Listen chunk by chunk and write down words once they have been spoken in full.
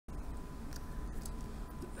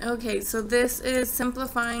Okay, so this is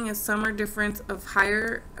simplifying a sum or difference of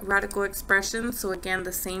higher radical expressions. So again,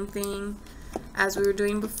 the same thing as we were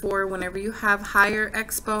doing before. Whenever you have higher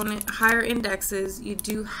indexes, you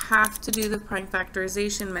do have to do the prime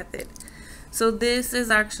factorization method. So this is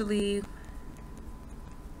actually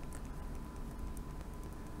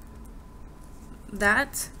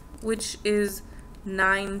that, which is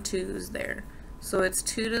 9 2's there. So it's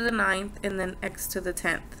 2 to the 9th and then x to the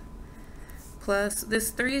 10th. Plus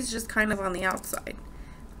this 3 is just kind of on the outside.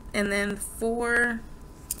 And then 4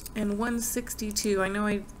 and 162. I know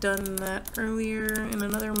I've done that earlier in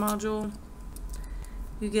another module.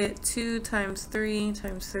 You get 2 times 3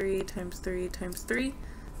 times 3 times 3 times 3.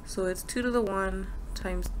 So it's 2 to the 1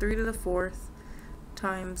 times 3 to the 4th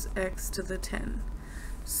times x to the 10.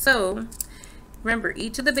 So remember,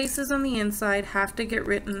 each of the bases on the inside have to get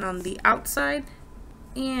written on the outside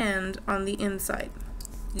and on the inside.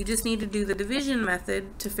 You just need to do the division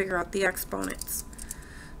method to figure out the exponents.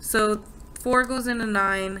 So 4 goes into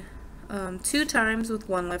 9 2 times with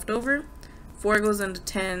 1 left over. 4 goes into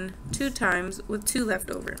 10 2 times with 2 left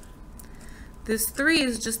over. This 3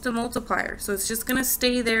 is just a multiplier, so it's just going to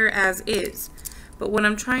stay there as is. But when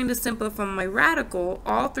I'm trying to simplify my radical,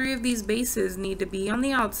 all 3 of these bases need to be on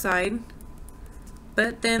the outside,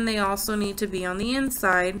 but then they also need to be on the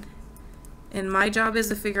inside. And my job is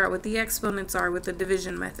to figure out what the exponents are with the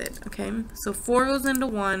division method, okay? So 4 goes into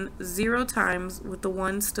 1 0 times with the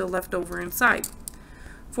 1 still left over inside.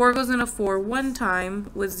 4 goes into 4 1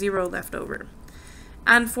 time with 0 left over.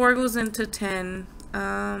 And 4 goes into 10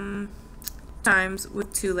 times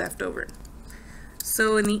with 2 left over.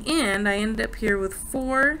 So in the end, I end up here with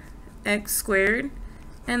 4x squared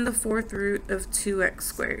and the 4th root of 2x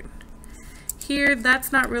squared. Here,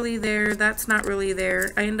 that's not really there, that's not really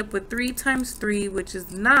there. I end up with 3 times 3, which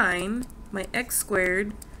is 9, my x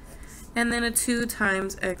squared, and then a 2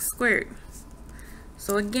 times x squared.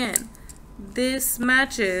 So again, this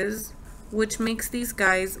matches, which makes these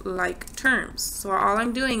guys like terms. So all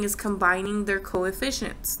I'm doing is combining their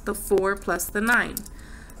coefficients, the 4 plus the 9.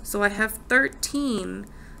 So I have 13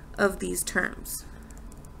 of these terms.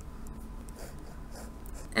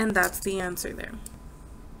 And that's the answer there.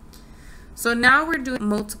 So now we're doing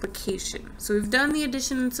multiplication. So we've done the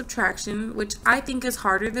addition and subtraction, which I think is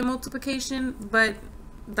harder than multiplication, but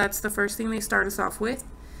that's the first thing they start us off with.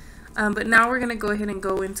 But now we're going to go ahead and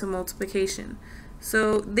go into multiplication.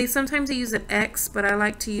 So they sometimes use an X, but I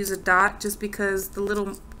like to use a dot just because the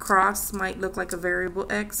little cross might look like a variable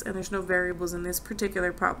X, and there's no variables in this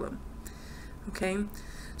particular problem. Okay,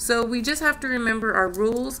 so we just have to remember our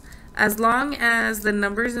rules. As long as the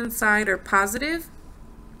numbers inside are positive,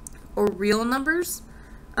 or real numbers,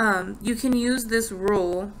 you can use this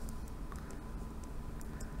rule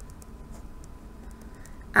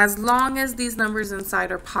as long as these numbers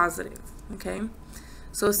inside are positive. Okay,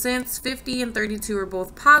 so since 50 and 32 are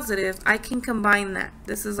both positive, I can combine that.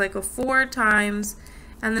 This is like a 4 times,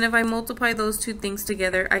 and then if I multiply those two things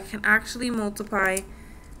together, I can actually multiply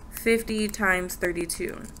 50 times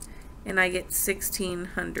 32, and I get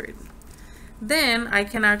 1600. Then I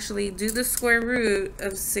can actually do the square root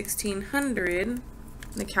of 1600.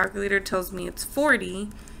 The calculator tells me it's 40,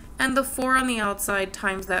 and the 4 on the outside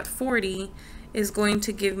times that 40 is going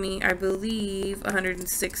to give me, I believe,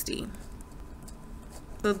 160.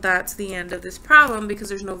 So that's the end of this problem because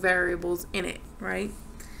there's no variables in it, right?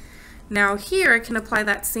 Now here I can apply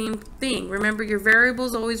that same thing. Remember, your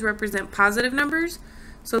variables always represent positive numbers.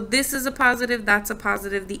 So this is a positive, that's a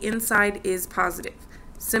positive, the inside is positive.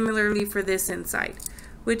 Similarly for this inside,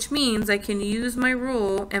 which means I can use my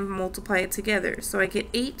rule and multiply it together. So I get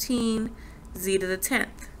 18 z to the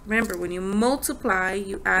 10th. Remember, when you multiply,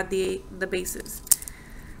 you add the bases.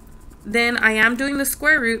 Then I am doing the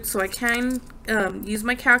square root, so I can use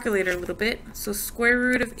my calculator a little bit. So square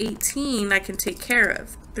root of 18 I can take care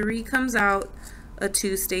of. 3 comes out, a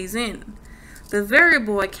 2 stays in. The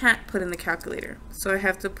variable I can't put in the calculator, so I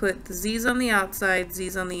have to put the z's on the outside,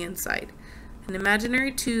 z's on the inside. An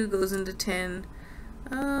imaginary 2 goes into 10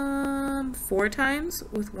 4 times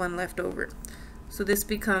with 1 left over. So this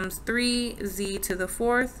becomes 3z to the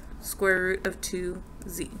 4th square root of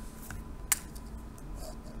 2z.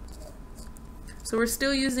 So we're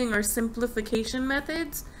still using our simplification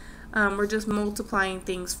methods. We're just multiplying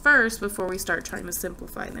things first before we start trying to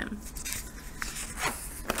simplify them.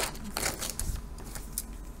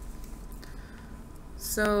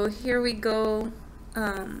 So here we go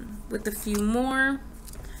with a few more.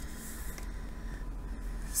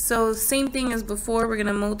 So same thing as before, we're going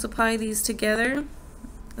to multiply these together.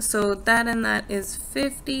 So that and that is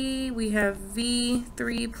 50. We have v,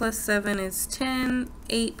 3 plus 7 is 10,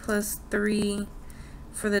 8 plus 3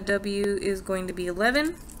 for the w is going to be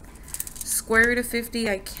 11. Square root of 50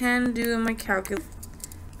 I can do in my calculator.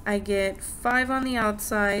 I get 5 on the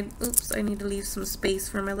outside. Oops, I need to leave some space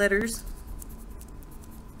for my letters.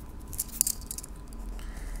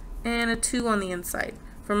 And a 2 on the inside.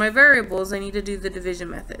 For my variables, I need to do the division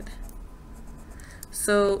method.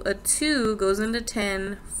 So a 2 goes into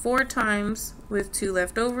 10 4 times with 2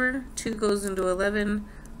 left over. 2 goes into 11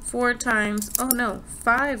 4 times. Oh no,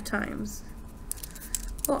 5 times.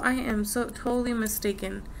 Oh, I am so totally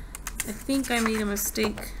mistaken. I think I made a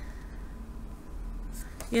mistake.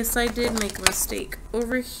 Yes, I did make a mistake.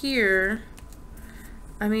 Over here,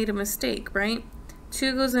 I made a mistake, right?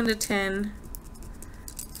 2 goes into 10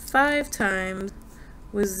 5 times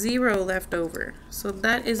with 0 left over. So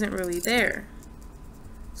that isn't really there.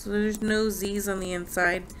 So there's no z's on the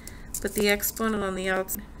inside, but the exponent on the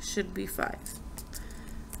outside should be 5.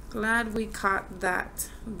 Glad we caught that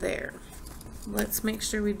there. Let's make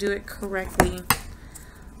sure we do it correctly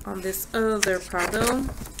on this other problem.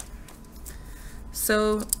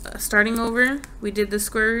 So starting over, we did the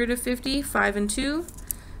square root of 50, 5 and 2.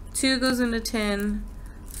 2 goes into 10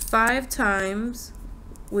 5 times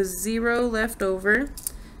with 0 left over.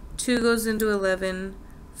 2 goes into 11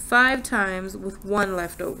 5 times with 1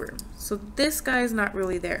 left over. So this guy is not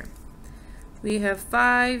really there. We have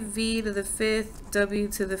 5v to the 5th, w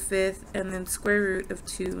to the 5th, and then square root of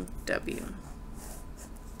 2w.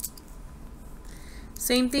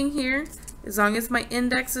 Same thing here. As long as my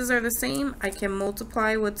indexes are the same, I can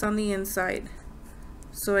multiply what's on the inside.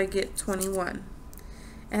 So I get 21.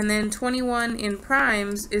 And then 21 in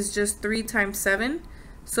primes is just 3 times 7.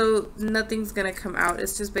 So nothing's going to come out.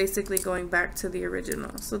 It's just basically going back to the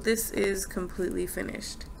original. So this is completely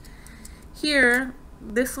finished. Here,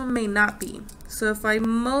 this one may not be. So if I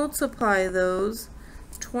multiply those,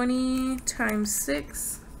 20 times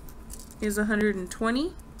 6 is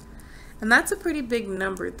 120. And that's a pretty big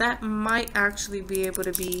number. That might actually be able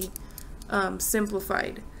to be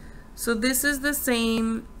simplified. So this is the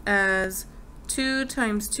same as 2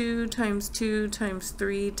 times 2 times 2 times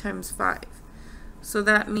 3 times 5. So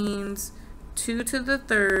that means 2 to the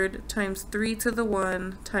 3rd times 3 to the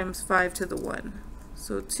 1 times 5 to the 1.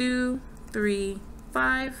 So 2, 3,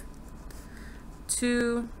 5,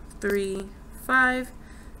 2, 3, 5.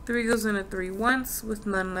 3 goes into 3 once with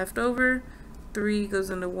none left over. 3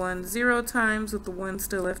 goes into 1 0 times with the 1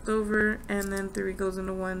 still left over. And then 3 goes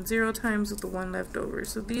into 1 0 times with the 1 left over.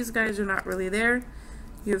 So these guys are not really there.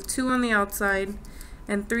 You have 2 on the outside.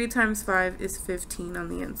 And 3 times 5 is 15 on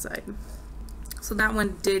the inside. So that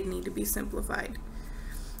one did need to be simplified.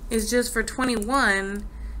 It's just for 21,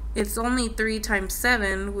 it's only 3 times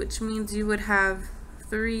 7, which means you would have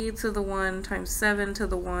 3 to the 1 times 7 to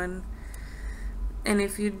the 1. And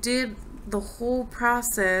if you did the whole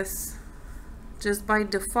process just by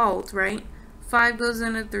default, right? 5 goes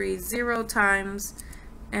into 3 0 times,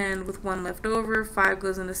 and with 1 left over. 5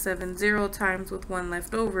 goes into 7 0 times with 1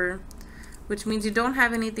 left over, which means you don't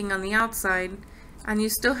have anything on the outside. And you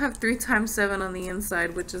still have 3 times 7 on the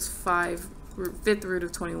inside, which is 5, 5th root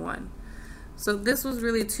of 21. So this was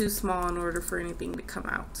really too small in order for anything to come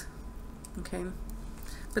out. Okay?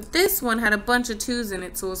 But this one had a bunch of 2's in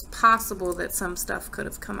it, so it was possible that some stuff could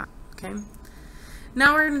have come out. Okay?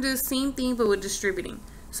 Now we're going to do the same thing, but with distributing.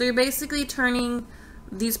 So you're basically turning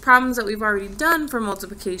these problems that we've already done for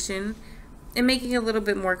multiplication and making it a little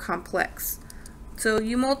bit more complex. So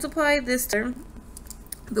you multiply this term.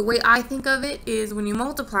 The way I think of it is when you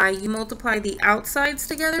multiply the outsides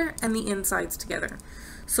together and the insides together.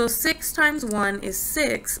 So 6 times 1 is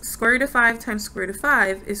 6. Square root of 5 times square root of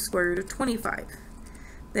 5 is square root of 25.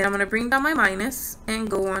 Then I'm going to bring down my minus and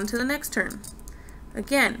go on to the next term.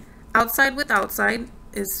 Again, outside with outside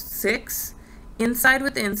is 6. Inside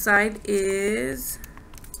with inside is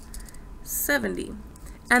 70.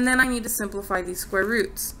 And then I need to simplify these square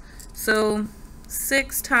roots. So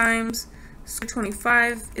 6 times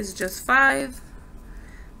 25 is just 5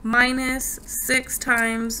 minus 6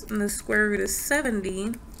 times the square root of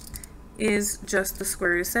 70 is just the square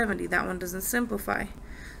root of 70. That one doesn't simplify.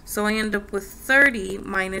 So I end up with 30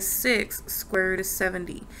 minus 6 square root of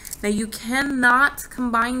 70. Now you cannot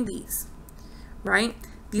combine these, right?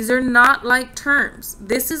 These are not like terms.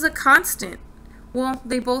 This is a constant. Well,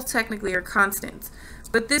 they both technically are constants.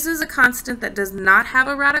 But this is a constant that does not have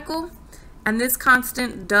a radical. And this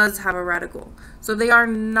constant does have a radical. So they are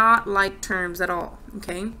not like terms at all,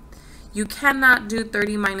 okay? You cannot do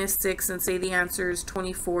 30 minus 6 and say the answer is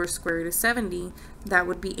 24 square root of 70. That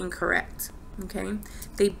would be incorrect, okay?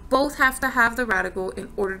 They both have to have the radical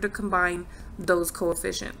in order to combine those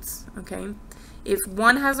coefficients, okay? If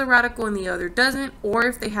one has a radical and the other doesn't, or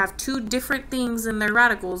if they have two different things in their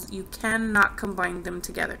radicals, you cannot combine them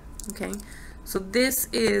together. Okay, so this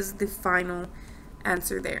is the final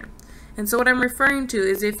answer there. And so what I'm referring to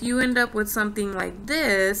is if you end up with something like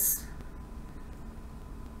this,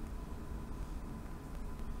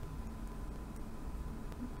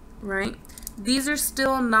 right? These are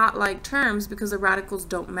still not like terms because the radicals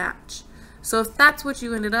don't match. So if that's what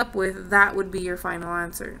you ended up with, that would be your final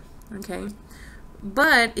answer, okay?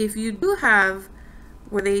 But if you do have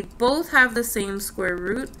where they both have the same square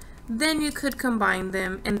root, then you could combine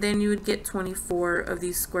them and then you would get 24 of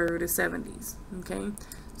these square root of 70s, okay?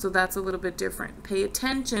 So that's a little bit different. Pay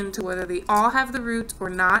attention to whether they all have the roots or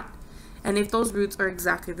not, and if those roots are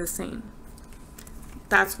exactly the same.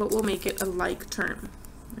 That's what will make it a like term,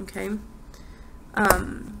 okay?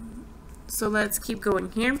 So let's keep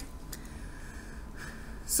going here.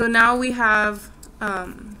 So now we have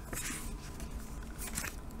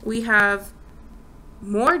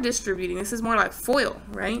more distributing. This is more like FOIL,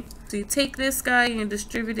 right? So you take this guy and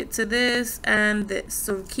distribute it to this and this.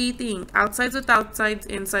 So key thing, outsides with outsides,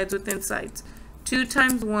 insides with insides. 2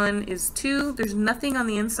 times 1 is 2. There's nothing on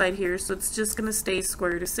the inside here, so it's just going to stay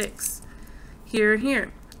square root of 6. Here,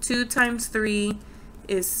 here. 2 times 3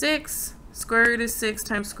 is 6. Square root of 6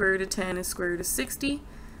 times square root of 10 is square root of 60.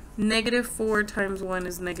 Negative 4 times 1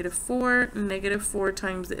 is negative 4. Negative 4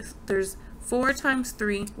 times this. There's 4 times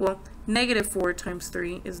 3. Well, negative 4 times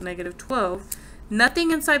 3 is negative 12.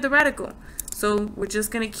 Nothing inside the radical. So we're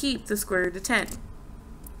just going to keep the square root of 10.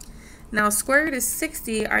 Now square root of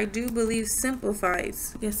 60, I do believe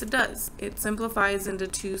simplifies. Yes, it does. It simplifies into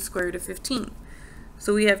 2 square root of 15.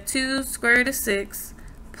 So we have 2 square root of 6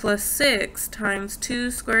 plus 6 times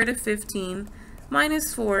 2 square root of 15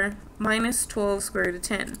 minus 4 minus 12 square root of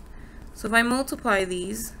 10. So if I multiply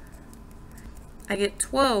these, I get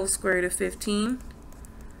 12 square root of 15,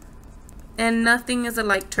 and nothing is a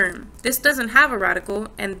like term. This doesn't have a radical,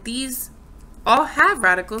 and these all have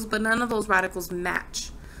radicals, but none of those radicals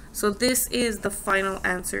match. So this is the final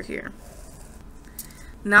answer here.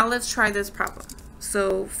 Now let's try this problem.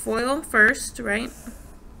 So FOIL first, right?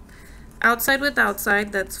 Outside with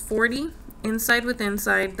outside, that's 40. Inside with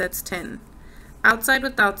inside, that's 10. Outside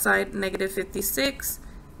with outside, negative 56.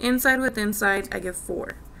 Inside with inside, I get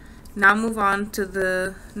 4. Now move on to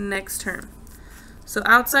the next term. So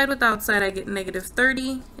outside with outside, I get negative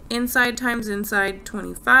 30. Inside times inside,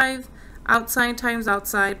 25. Outside times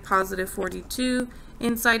outside, positive 42.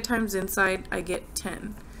 Inside times inside, I get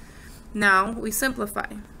 10. Now we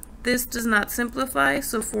simplify. This does not simplify,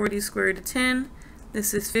 so 40 square root of 10.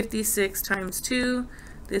 This is 56 times 2.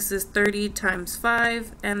 This is 30 times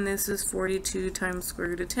 5. And this is 42 times square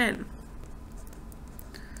root of 10.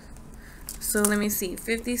 So let me see.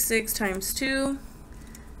 56 times 2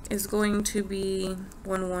 is going to be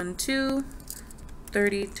 112.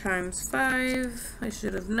 30 times 5, I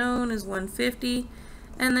should have known, is 150.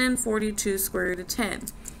 And then 42 square root of 10.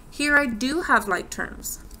 Here I do have like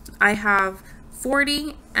terms. I have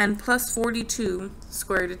 40 and plus 42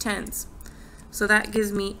 square root of 10s. So that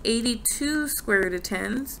gives me 82 square root of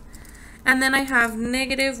 10s. And then I have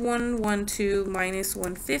negative 112 minus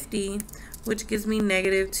 150, which gives me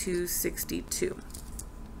negative 262.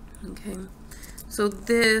 Okay, so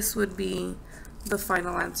this would be the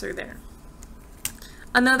final answer there.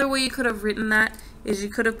 Another way you could have written that is you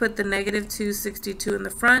could have put the negative 262 in the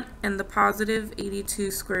front and the positive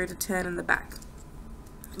 82 square root of 10 in the back.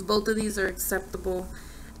 Both of these are acceptable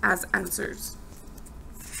as answers.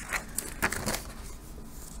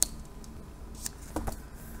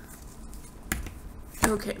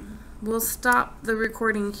 Okay, we'll stop the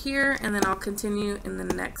recording here and then I'll continue in the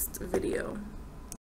next video.